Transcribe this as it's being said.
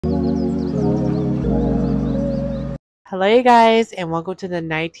Hello, you guys, and welcome to the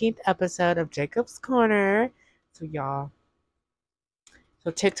 19th episode of Jacob's Corner. So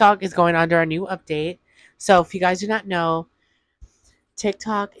TikTok is going under a new update. So, if you guys do not know,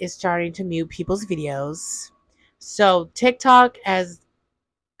 TikTok is starting to mute people's videos. So, TikTok has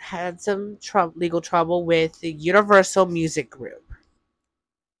had some legal trouble with the Universal Music Group.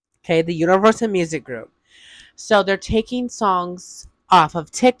 Okay, the Universal Music Group. So, they're taking songs off of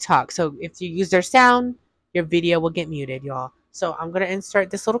TikTok. So, if you use their sound, your video will get muted, y'all. So, I'm going to insert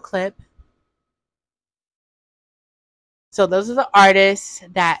this little clip. So those are the artists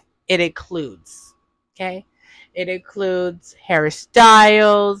that it includes. Okay. It includes Harry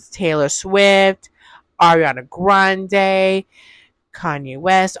Styles, Taylor Swift, Ariana Grande, Kanye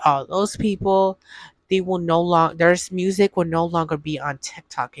West, all those people. They will no longer, their music will no longer be on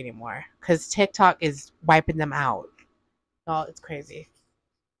TikTok anymore because TikTok is wiping them out. Oh, it's crazy.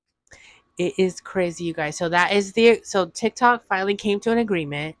 It is crazy, you guys. So TikTok finally came to an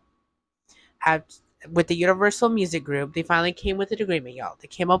agreement at with the Universal Music Group. They finally came with an agreement, y'all. They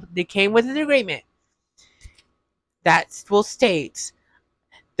came with an agreement that will state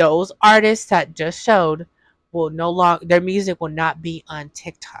those artists that just showed will no longer, their music will not be on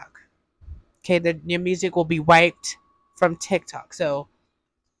TikTok. Okay, their music will be wiped from TikTok. So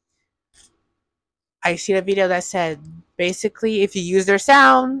I seen a video that said basically if you use their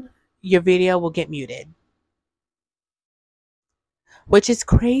sound, your video will get muted. Which is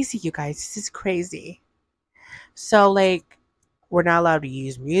crazy, you guys. This is crazy. So like we're not allowed to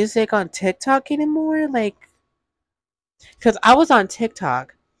use music on TikTok anymore. Like, because I was on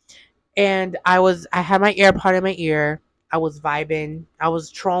TikTok and I had my AirPod in my ear. I was vibing. I was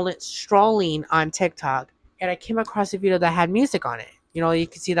strolling on TikTok, and I came across a video that had music on it. You know, you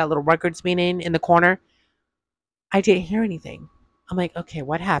can see that little record spinning in the corner. I didn't hear anything. I'm like, okay,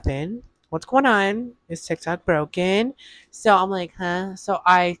 what happened? What's going on? Is TikTok broken? So I'm like, huh? So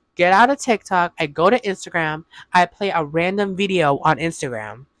I get out of TikTok. I go to Instagram. I play a random video on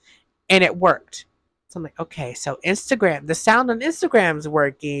Instagram, and it worked. So I'm like, okay, so Instagram, the sound on Instagram's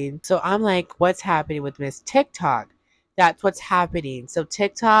working. So I'm like, what's happening with Miss TikTok? That's what's happening. So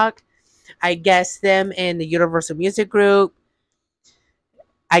TikTok, I guess them in the Universal Music Group,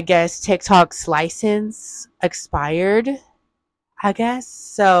 I guess TikTok's license expired, I guess.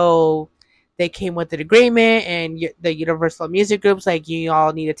 So they came with an agreement, and the Universal Music Group's like, you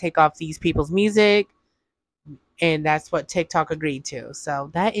all need to take off these people's music. And that's what TikTok agreed to.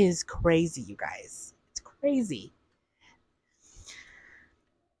 So that is crazy, you guys. It's crazy.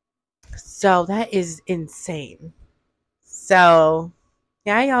 So that is insane. So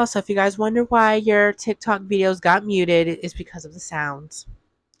yeah, y'all. So if you guys wonder why your TikTok videos got muted, it's because of the sounds.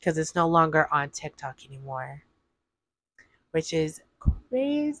 Because it's no longer on TikTok anymore. Which is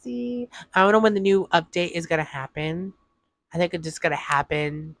crazy. I don't know when the new update is gonna happen. I think it's just gonna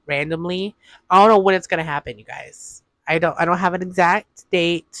happen randomly. I don't know when it's gonna happen, you guys. I don't have an exact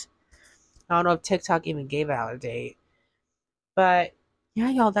date. I don't know if TikTok even gave out a date. But yeah,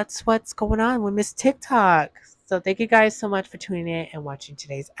 y'all, that's what's going on with Miss TikTok. So thank you guys so much for tuning in and watching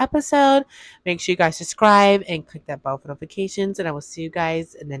today's episode. Make sure you guys subscribe and click that bell for notifications. And I will see you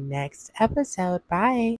guys in the next episode. Bye.